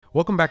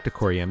Welcome back to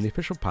Coriam, the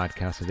official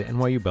podcast of the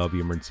NYU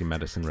Bellevue Emergency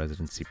Medicine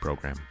Residency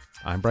Program.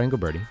 I'm Brian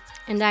Gilberti.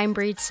 And I'm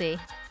Breed C.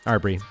 All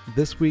right, Bree,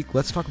 this week,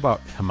 let's talk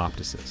about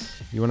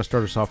hemoptysis. You want to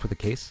start us off with a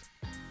case?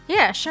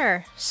 Yeah,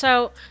 sure.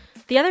 So,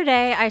 the other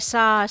day, I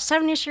saw a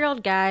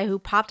 70-year-old guy who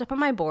popped up on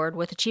my board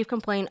with a chief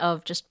complaint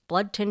of just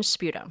blood-tinged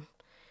sputum.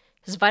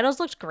 His vitals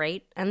looked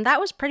great, and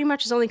that was pretty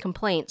much his only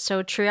complaint,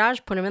 so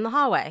triage put him in the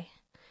hallway.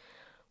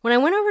 When I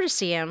went over to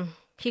see him,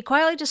 he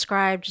quietly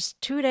described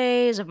just 2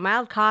 days of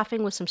mild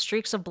coughing with some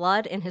streaks of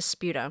blood in his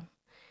sputum.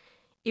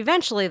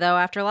 Eventually, though,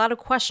 after a lot of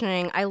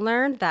questioning, I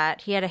learned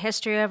that he had a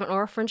history of an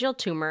oropharyngeal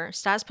tumor,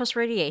 status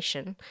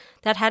post-radiation,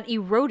 that had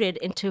eroded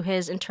into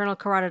his internal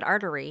carotid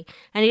artery,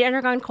 and he'd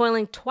undergone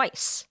coiling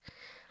twice.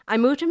 I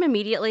moved him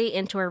immediately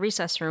into a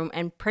recess room,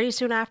 and pretty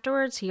soon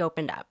afterwards, he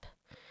opened up.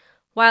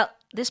 While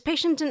this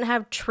patient didn't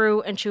have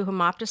true and true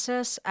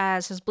hemoptysis,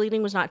 as his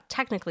bleeding was not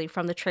technically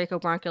from the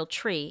trachobronchial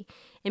tree,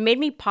 it made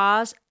me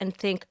pause and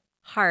think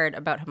hard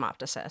about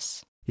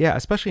hemoptysis. Yeah,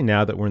 especially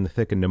now that we're in the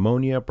thick of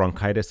pneumonia,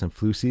 bronchitis, and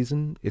flu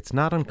season, it's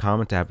not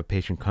uncommon to have a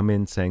patient come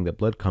in saying that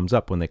blood comes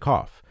up when they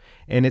cough.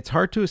 And it's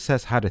hard to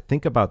assess how to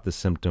think about the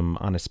symptom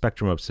on a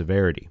spectrum of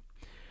severity.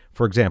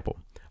 For example,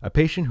 a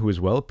patient who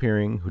is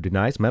well-appearing, who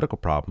denies medical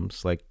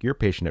problems, like your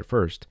patient at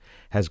first,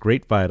 has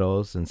great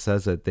vitals and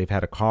says that they've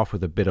had a cough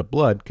with a bit of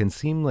blood can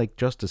seem like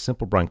just a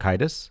simple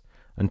bronchitis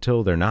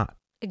until they're not.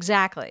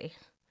 Exactly.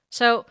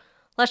 So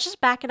let's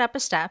just back it up a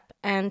step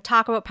and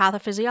talk about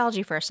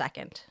pathophysiology for a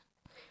second.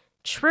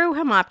 True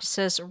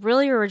hemoptysis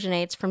really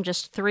originates from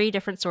just 3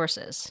 different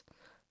sources: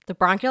 the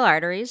bronchial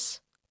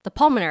arteries, the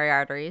pulmonary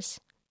arteries,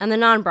 and the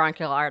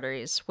non-bronchial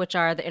arteries, which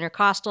are the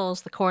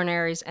intercostals, the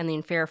coronaries, and the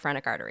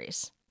inferophrenic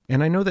arteries.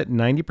 And I know that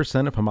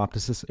 90% of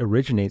hemoptysis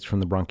originates from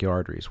the bronchial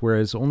arteries,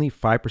 whereas only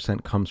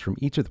 5% comes from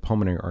each of the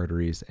pulmonary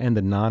arteries and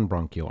the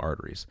non-bronchial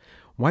arteries.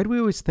 Why do we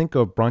always think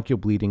of bronchial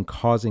bleeding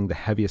causing the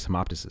heaviest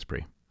hemoptysis,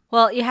 Bree?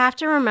 Well, you have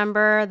to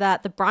remember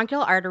that the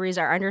bronchial arteries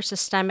are under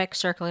systemic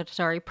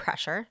circulatory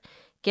pressure,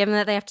 given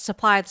that they have to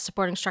supply the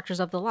supporting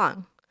structures of the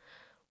lung,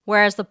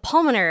 whereas the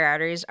pulmonary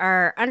arteries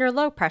are under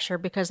low pressure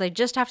because they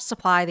just have to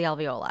supply the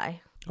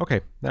alveoli.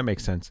 Okay, that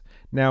makes sense.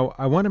 Now,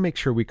 I want to make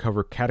sure we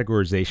cover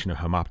categorization of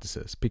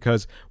hemoptysis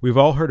because we've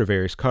all heard of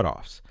various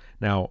cutoffs.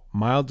 Now,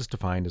 mild is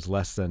defined as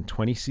less than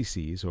 20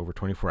 cc's over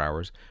 24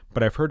 hours,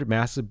 but I've heard of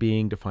massive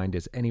being defined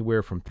as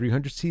anywhere from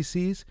 300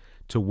 cc's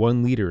to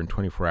 1 liter in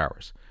 24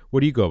 hours.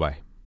 What do you go by?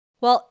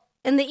 Well,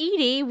 in the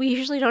ED, we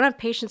usually don't have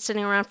patients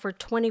sitting around for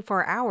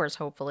 24 hours,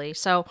 hopefully,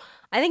 so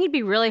I think it'd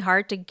be really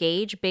hard to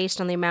gauge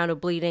based on the amount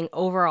of bleeding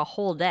over a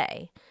whole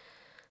day.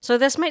 So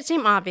this might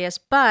seem obvious,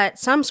 but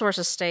some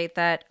sources state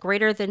that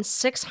greater than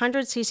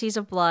 600 cc's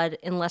of blood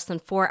in less than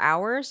 4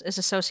 hours is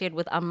associated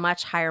with a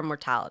much higher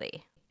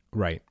mortality.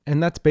 Right,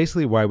 and that's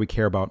basically why we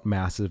care about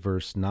massive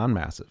versus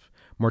non-massive.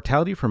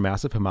 Mortality for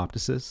massive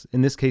hemoptysis,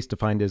 in this case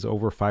defined as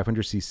over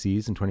 500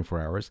 cc's in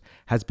 24 hours,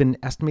 has been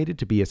estimated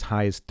to be as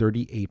high as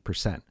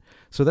 38%.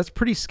 So that's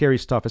pretty scary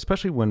stuff,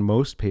 especially when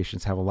most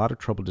patients have a lot of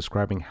trouble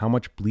describing how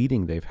much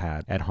bleeding they've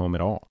had at home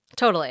at all.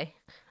 Totally.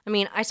 I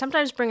mean, I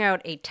sometimes bring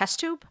out a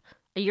test tube,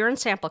 a urine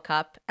sample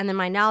cup, and then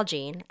my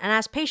Nalgene, and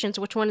ask patients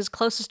which one is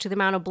closest to the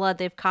amount of blood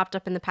they've coughed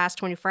up in the past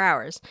 24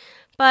 hours.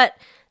 But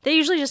they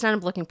usually just end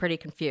up looking pretty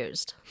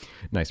confused.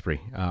 Nice,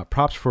 Bree.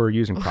 Props for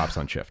using props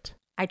on shift.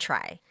 I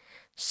try.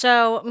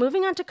 So,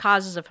 moving on to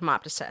causes of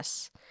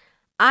hemoptysis.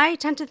 I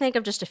tend to think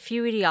of just a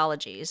few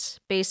etiologies,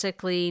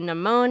 basically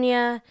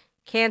pneumonia,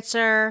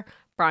 cancer,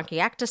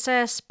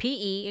 bronchiectasis,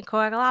 PE, and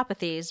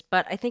coagulopathies,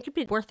 but I think it'd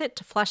be worth it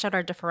to flesh out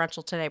our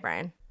differential today,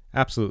 Brian.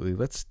 Absolutely.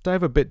 Let's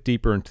dive a bit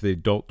deeper into the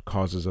adult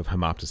causes of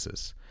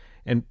hemoptysis.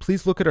 And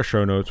please look at our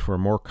show notes for a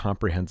more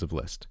comprehensive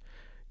list.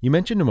 You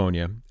mentioned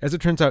pneumonia. As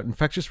it turns out,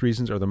 infectious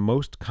reasons are the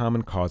most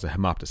common cause of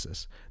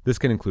hemoptysis. This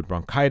can include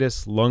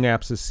bronchitis, lung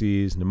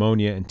abscesses,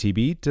 pneumonia, and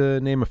TB, to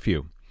name a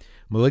few.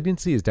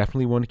 Malignancy is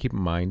definitely one to keep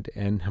in mind,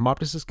 and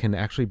hemoptysis can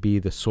actually be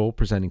the sole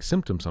presenting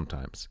symptom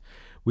sometimes.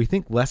 We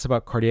think less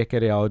about cardiac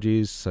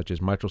etiologies such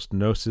as mitral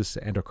stenosis,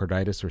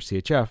 endocarditis, or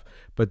CHF,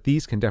 but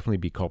these can definitely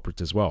be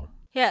culprits as well.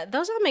 Yeah,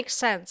 those all make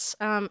sense,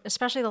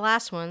 especially the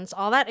last ones.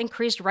 All that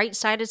increased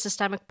right-sided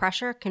systemic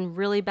pressure can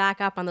really back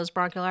up on those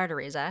bronchial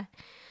arteries, eh?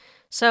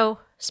 So,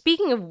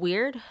 speaking of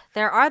weird,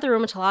 there are the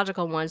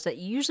rheumatological ones that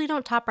usually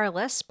don't top our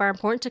lists, but are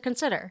important to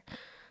consider.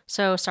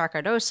 So,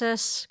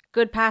 sarcoidosis,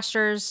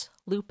 Goodpasture's,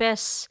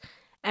 lupus,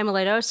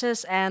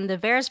 amyloidosis, and the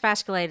varus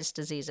vasculitis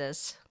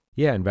diseases.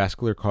 Yeah, and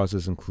vascular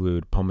causes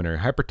include pulmonary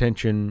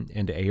hypertension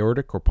and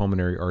aortic or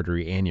pulmonary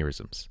artery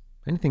aneurysms.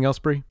 Anything else,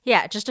 Bree?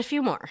 Yeah, just a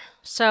few more.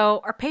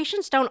 So, our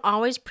patients don't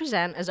always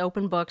present as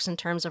open books in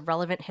terms of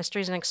relevant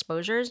histories and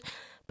exposures,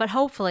 but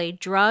hopefully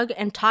drug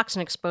and toxin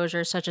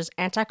exposures such as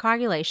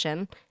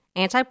anticoagulation,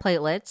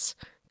 antiplatelets,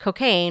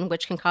 cocaine,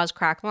 which can cause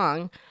cracked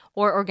lung,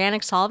 or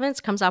organic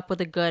solvents comes up with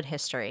a good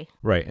history.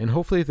 Right, and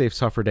hopefully if they've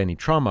suffered any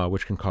trauma,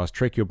 which can cause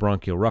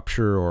tracheobronchial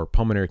rupture or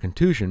pulmonary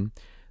contusion,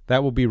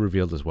 that will be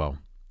revealed as well.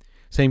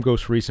 Same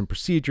goes for recent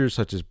procedures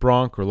such as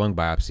bronch or lung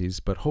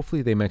biopsies, but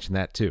hopefully they mention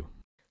that too.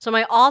 So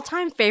my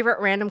all-time favorite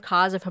random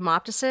cause of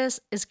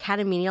hemoptysis is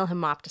catamenial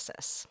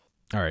hemoptysis.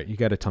 All right, you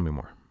got to tell me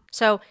more.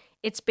 So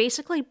it's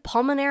basically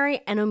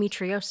pulmonary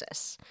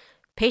endometriosis.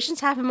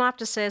 Patients have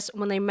hemoptysis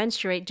when they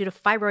menstruate due to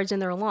fibroids in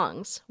their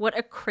lungs. What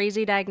a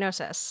crazy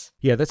diagnosis.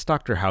 Yeah, that's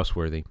Dr.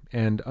 Houseworthy.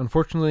 And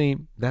unfortunately,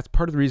 that's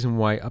part of the reason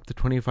why up to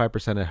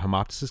 25% of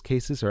hemoptysis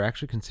cases are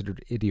actually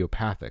considered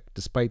idiopathic,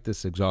 despite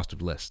this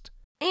exhaustive list.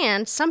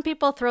 And some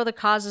people throw the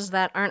causes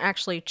that aren't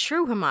actually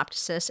true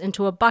hemoptysis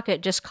into a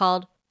bucket just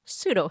called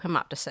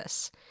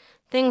pseudohemoptysis.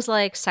 Things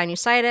like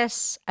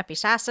sinusitis,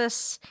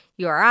 epistaxis,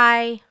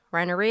 URI,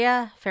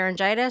 rhinorrhea,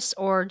 pharyngitis,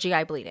 or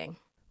GI bleeding.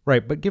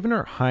 Right, but given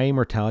our high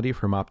mortality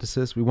for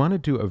hemoptysis, we want to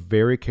do a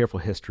very careful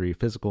history,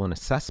 physical, and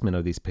assessment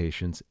of these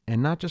patients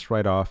and not just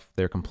write off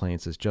their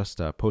complaints as just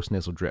a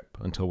postnasal drip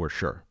until we're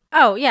sure.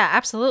 Oh, yeah,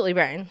 absolutely,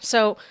 Brian.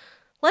 So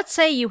let's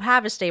say you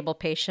have a stable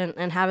patient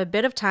and have a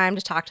bit of time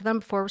to talk to them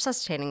before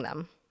resuscitating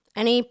them.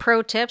 Any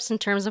pro tips in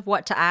terms of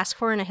what to ask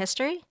for in a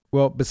history?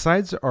 Well,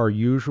 besides our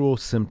usual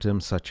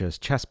symptoms such as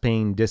chest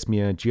pain,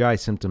 dyspnea, GI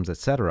symptoms,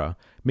 etc.,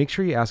 make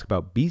sure you ask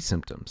about B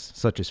symptoms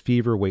such as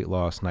fever, weight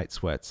loss, night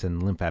sweats,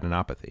 and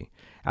lymphadenopathy.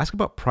 Ask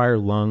about prior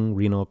lung,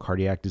 renal,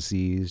 cardiac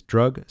disease,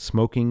 drug,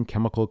 smoking,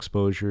 chemical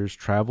exposures,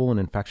 travel and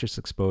infectious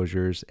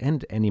exposures,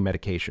 and any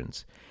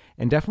medications.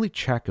 And definitely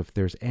check if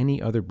there's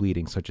any other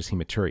bleeding such as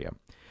hematuria.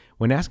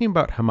 When asking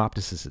about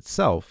hemoptysis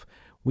itself,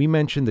 we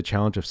mentioned the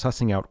challenge of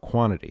sussing out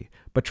quantity,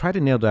 but try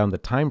to nail down the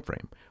time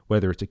frame,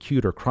 whether it's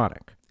acute or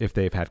chronic, if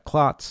they've had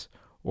clots,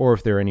 or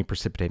if there are any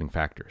precipitating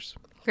factors.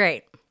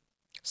 Great.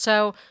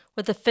 So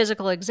with the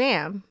physical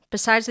exam,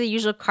 besides the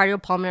usual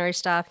cardiopulmonary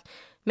stuff,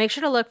 make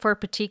sure to look for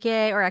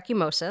petechiae or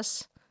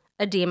ecchymosis,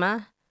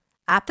 edema,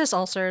 aphthous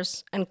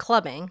ulcers, and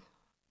clubbing,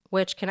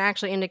 which can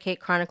actually indicate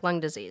chronic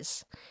lung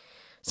disease.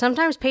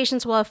 Sometimes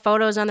patients will have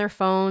photos on their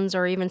phones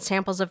or even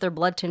samples of their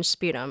blood-tinged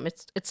sputum.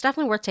 It's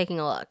definitely worth taking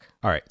a look.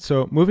 All right,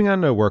 so moving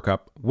on to workup,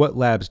 what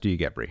labs do you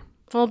get, Bree?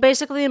 Well,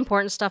 basically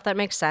important stuff that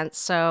makes sense.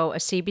 So a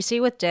CBC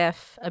with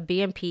diff, a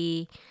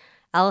BMP,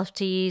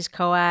 LFTs,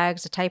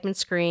 coags, a type and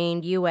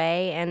screen, UA,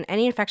 and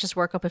any infectious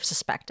workup if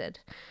suspected.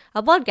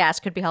 A blood gas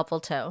could be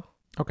helpful too.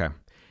 Okay,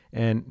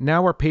 and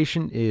now our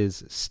patient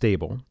is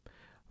stable.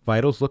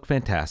 Vitals look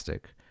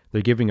fantastic.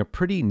 They're giving a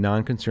pretty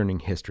non-concerning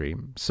history,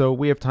 so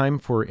we have time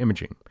for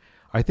imaging.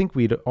 I think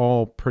we'd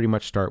all pretty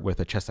much start with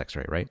a chest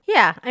x-ray, right?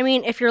 Yeah, I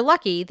mean, if you're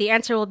lucky, the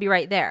answer will be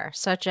right there,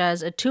 such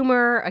as a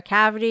tumor, a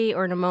cavity,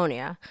 or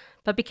pneumonia.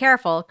 But be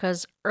careful,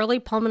 because early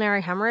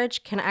pulmonary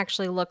hemorrhage can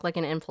actually look like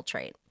an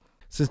infiltrate.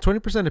 Since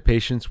 20% of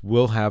patients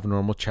will have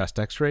normal chest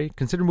x-ray,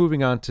 consider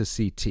moving on to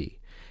CT.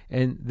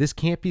 And this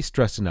can't be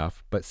stressed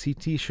enough, but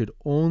CT should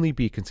only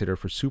be considered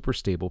for super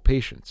stable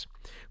patients.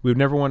 We would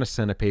never want to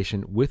send a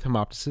patient with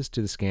hemoptysis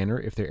to the scanner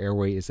if their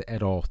airway is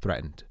at all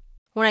threatened.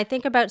 When I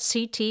think about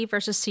CT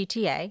versus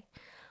CTA,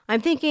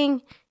 I'm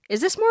thinking, is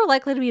this more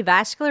likely to be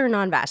vascular or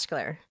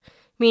non-vascular?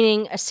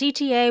 Meaning a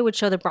CTA would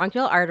show the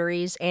bronchial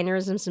arteries,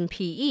 aneurysms, and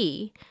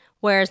PE,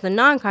 whereas the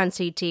non-con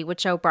CT would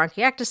show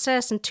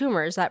bronchiectasis and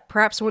tumors that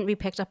perhaps wouldn't be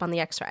picked up on the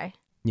X-ray.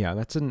 Yeah,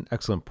 that's an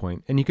excellent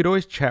point. And you could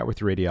always chat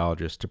with your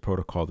radiologist to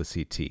protocol the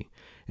CT.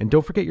 And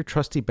don't forget your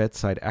trusty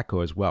bedside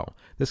echo as well.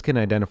 This can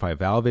identify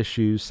valve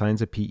issues,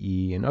 signs of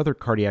PE, and other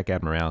cardiac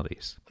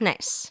abnormalities.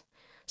 Nice.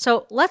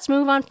 So let's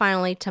move on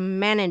finally to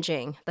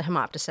managing the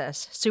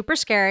hemoptysis. Super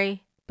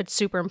scary, but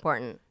super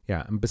important.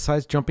 Yeah, and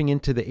besides jumping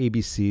into the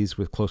ABCs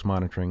with close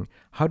monitoring,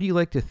 how do you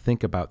like to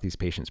think about these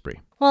patients, Bree?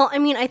 Well, I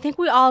mean, I think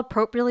we all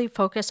appropriately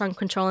focus on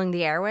controlling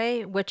the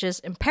airway, which is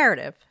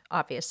imperative,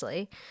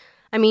 obviously.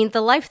 I mean,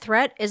 the life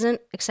threat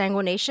isn't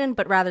exsanguination,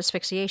 but rather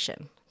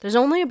asphyxiation. There's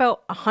only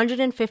about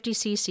 150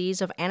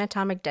 cc's of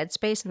anatomic dead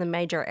space in the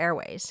major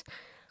airways.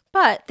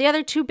 But the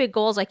other two big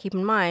goals I keep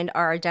in mind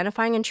are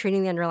identifying and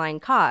treating the underlying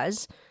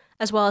cause,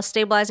 as well as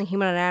stabilizing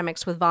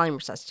hemodynamics with volume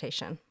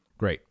resuscitation.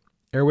 Great.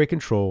 Airway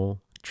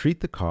control, treat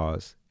the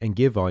cause, and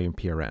give volume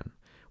PRN.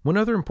 One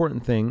other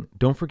important thing,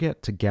 don't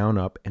forget to gown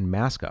up and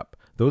mask up.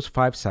 Those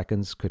 5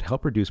 seconds could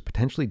help reduce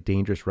potentially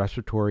dangerous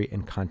respiratory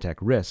and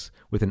contact risks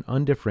with an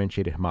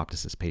undifferentiated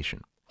hemoptysis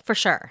patient. For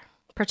sure.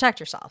 Protect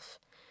yourself.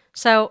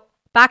 So,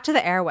 back to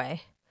the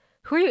airway.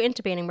 Who are you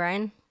intubating,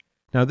 Brian?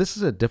 Now, this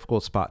is a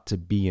difficult spot to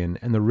be in,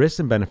 and the risks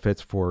and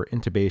benefits for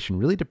intubation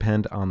really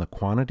depend on the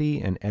quantity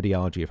and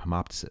etiology of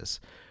hemoptysis.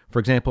 For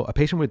example, a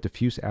patient with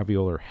diffuse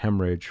alveolar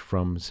hemorrhage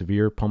from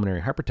severe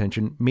pulmonary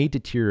hypertension may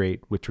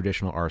deteriorate with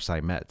traditional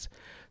RSI meds.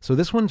 So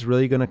this one's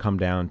really going to come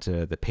down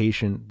to the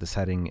patient, the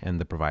setting, and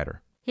the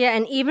provider. Yeah,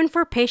 and even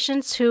for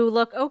patients who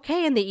look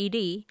okay in the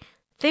ED,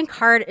 think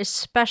hard,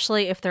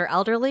 especially if they're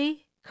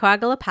elderly,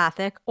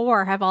 coagulopathic,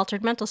 or have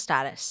altered mental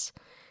status.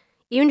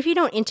 Even if you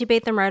don't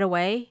intubate them right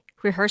away,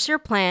 rehearse your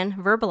plan,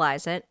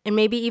 verbalize it, and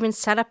maybe even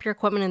set up your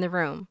equipment in the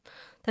room.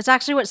 That's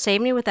actually what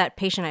saved me with that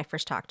patient I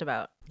first talked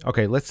about.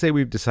 Okay, let's say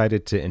we've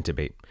decided to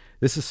intubate.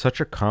 This is such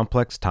a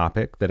complex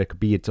topic that it could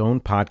be its own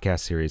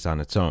podcast series on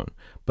its own.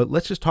 But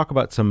let's just talk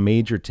about some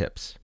major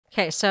tips.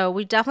 Okay, so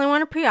we definitely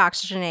want to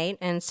pre-oxygenate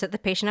and sit the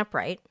patient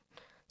upright.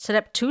 set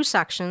up 2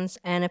 suctions,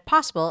 and if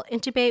possible,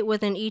 intubate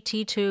with an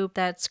ET tube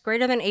that's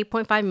greater than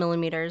 8.5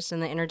 millimeters in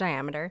the inner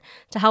diameter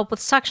to help with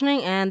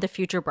suctioning and the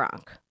future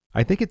bronch.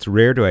 I think it's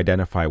rare to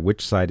identify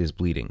which side is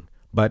bleeding,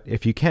 but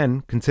if you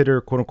can,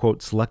 consider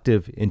quote-unquote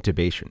selective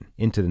intubation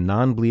into the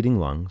non-bleeding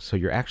lung so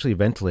you're actually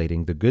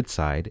ventilating the good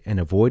side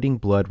and avoiding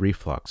blood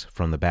reflux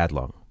from the bad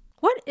lung.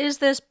 What is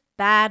this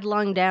bad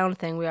lung down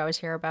thing we always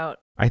hear about?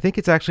 I think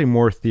it's actually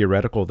more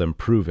theoretical than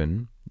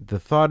proven. The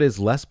thought is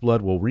less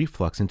blood will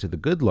reflux into the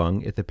good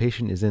lung if the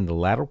patient is in the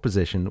lateral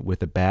position with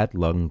the bad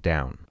lung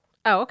down.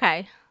 Oh,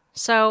 okay.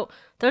 So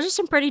those are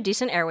some pretty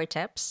decent airway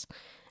tips.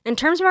 In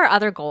terms of our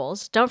other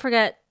goals, don't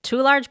forget 2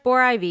 large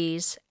bore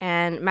IVs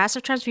and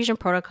massive transfusion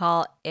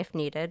protocol if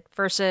needed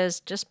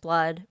versus just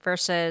blood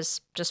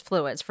versus just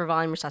fluids for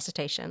volume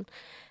resuscitation.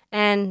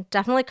 And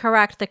definitely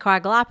correct the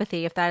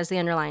coagulopathy if that is the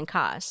underlying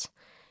cause.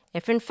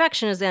 If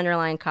infection is the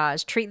underlying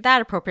cause, treat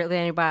that appropriately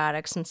with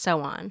antibiotics and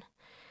so on.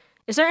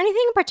 Is there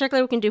anything in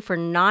particular we can do for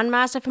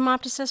non-massive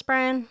hemoptysis,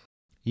 Brian?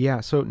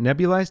 Yeah, so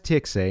nebulized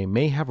TXA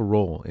may have a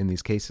role in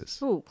these cases.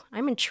 Ooh,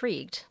 I'm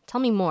intrigued.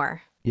 Tell me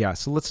more. Yeah,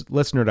 so let's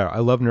nerd out. I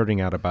love nerding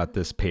out about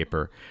this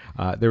paper.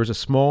 There was a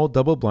small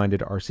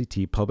double-blinded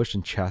RCT published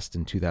in Chest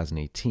in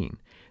 2018.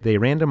 They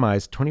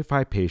randomized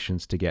 25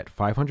 patients to get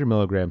 500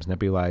 milligrams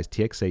nebulized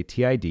TXA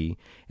TID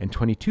and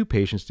 22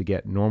 patients to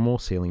get normal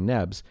saline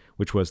nebs,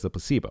 which was the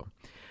placebo.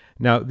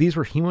 Now, these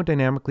were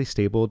hemodynamically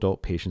stable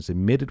adult patients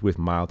admitted with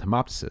mild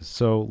hemoptysis,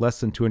 so less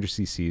than 200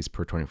 cc's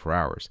per 24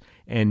 hours,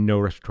 and no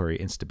respiratory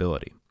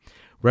instability.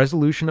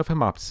 Resolution of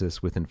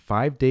hemoptysis within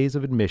 5 days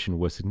of admission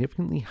was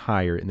significantly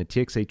higher in the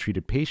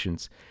TXA-treated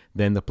patients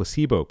than the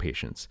placebo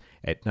patients,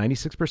 at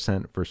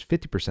 96% versus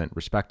 50%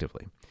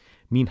 respectively.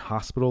 Mean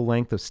hospital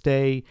length of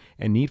stay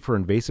and need for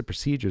invasive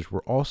procedures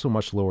were also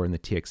much lower in the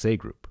TXA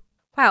group.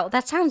 Wow,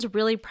 that sounds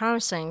really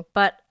promising,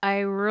 but I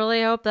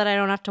really hope that I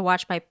don't have to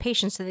watch my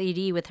patients in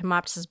the ED with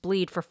hemoptysis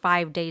bleed for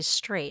 5 days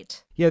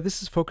straight. Yeah,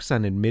 this is focused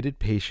on admitted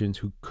patients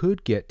who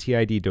could get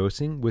TID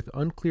dosing with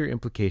unclear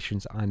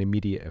implications on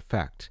immediate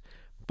effect.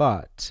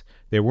 But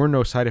there were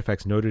no side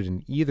effects noted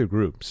in either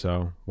group,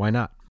 so why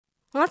not?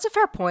 Well, that's a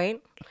fair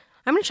point.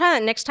 I'm going to try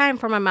that next time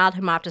for my mild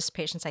hemoptysis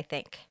patients, I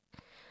think.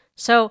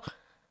 So,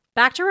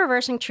 back to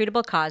reversing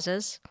treatable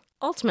causes.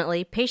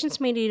 Ultimately, patients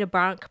may need a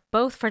bronch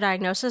both for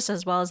diagnosis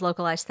as well as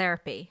localized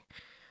therapy.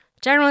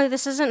 Generally,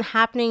 this isn't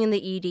happening in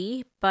the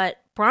ED,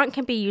 but bronch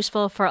can be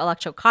useful for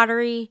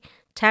electrocautery,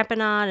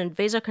 tamponade, and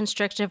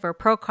vasoconstrictive or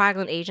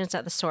procoagulant agents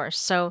at the source,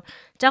 so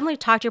definitely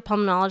talk to your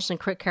pulmonologist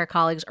and crit care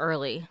colleagues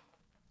early.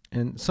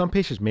 And some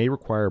patients may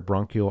require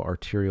bronchial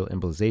arterial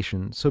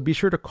embolization, so be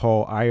sure to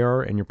call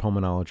IR and your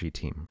pulmonology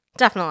team.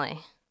 Definitely.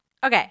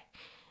 Okay,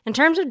 in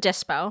terms of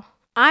dispo,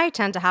 I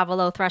tend to have a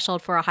low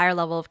threshold for a higher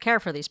level of care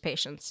for these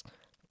patients.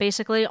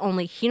 Basically,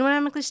 only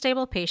hemodynamically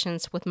stable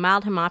patients with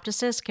mild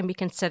hemoptysis can be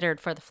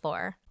considered for the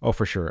floor. Oh,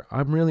 for sure.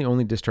 I'm really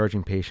only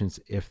discharging patients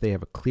if they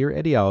have a clear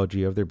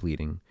etiology of their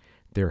bleeding,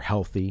 they're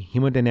healthy,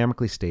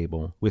 hemodynamically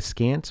stable, with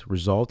scant,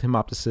 resolved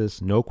hemoptysis,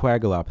 no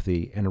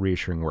coagulopathy, and a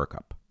reassuring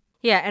workup.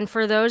 Yeah, and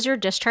for those you're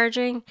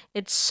discharging,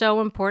 it's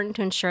so important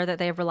to ensure that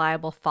they have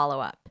reliable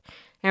follow-up.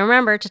 And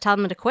remember to tell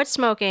them to quit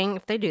smoking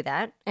if they do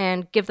that,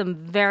 and give them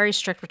very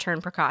strict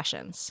return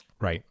precautions.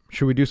 Right.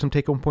 Should we do some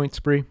take-home points,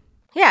 Bree?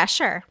 Yeah,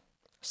 sure.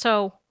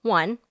 So,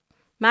 1.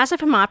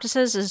 Massive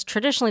hemoptysis is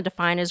traditionally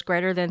defined as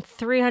greater than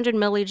 300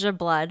 milliliters of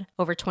blood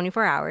over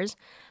 24 hours.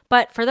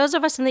 But for those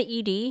of us in the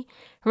ED,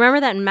 remember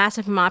that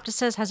massive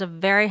hemoptysis has a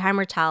very high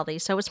mortality,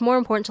 so it's more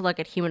important to look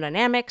at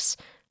hemodynamics,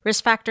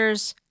 risk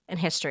factors, and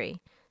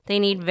history. They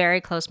need very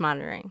close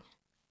monitoring.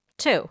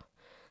 2.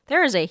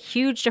 There is a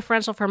huge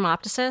differential for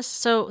hemoptysis,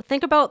 so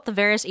think about the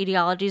various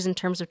etiologies in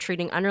terms of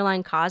treating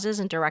underlying causes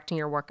and directing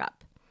your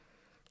workup.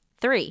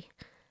 3.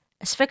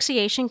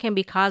 Asphyxiation can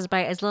be caused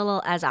by as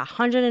little as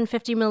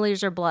 150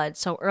 milliliters of blood,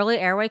 so early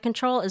airway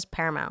control is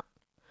paramount.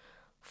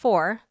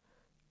 4.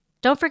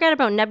 Don't forget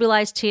about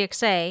nebulized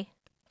TXA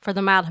for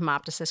the mild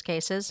hemoptysis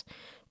cases,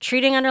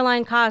 treating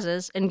underlying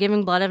causes, and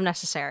giving blood if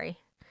necessary.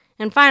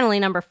 And finally,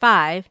 number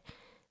 5,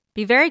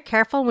 be very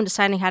careful when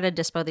deciding how to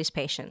dispo these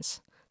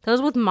patients.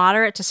 Those with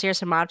moderate to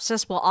serious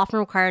hemoptysis will often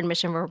require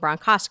admission for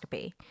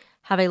bronchoscopy.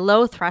 Have a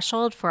low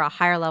threshold for a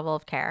higher level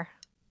of care.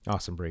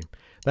 Awesome, Bree.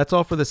 That's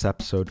all for this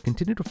episode.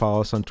 Continue to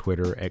follow us on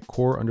Twitter at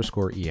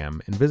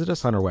core_EM and visit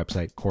us on our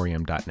website,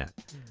 coreem.net.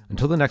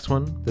 Until the next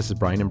one, this is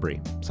Brian and Bree,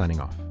 signing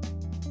off.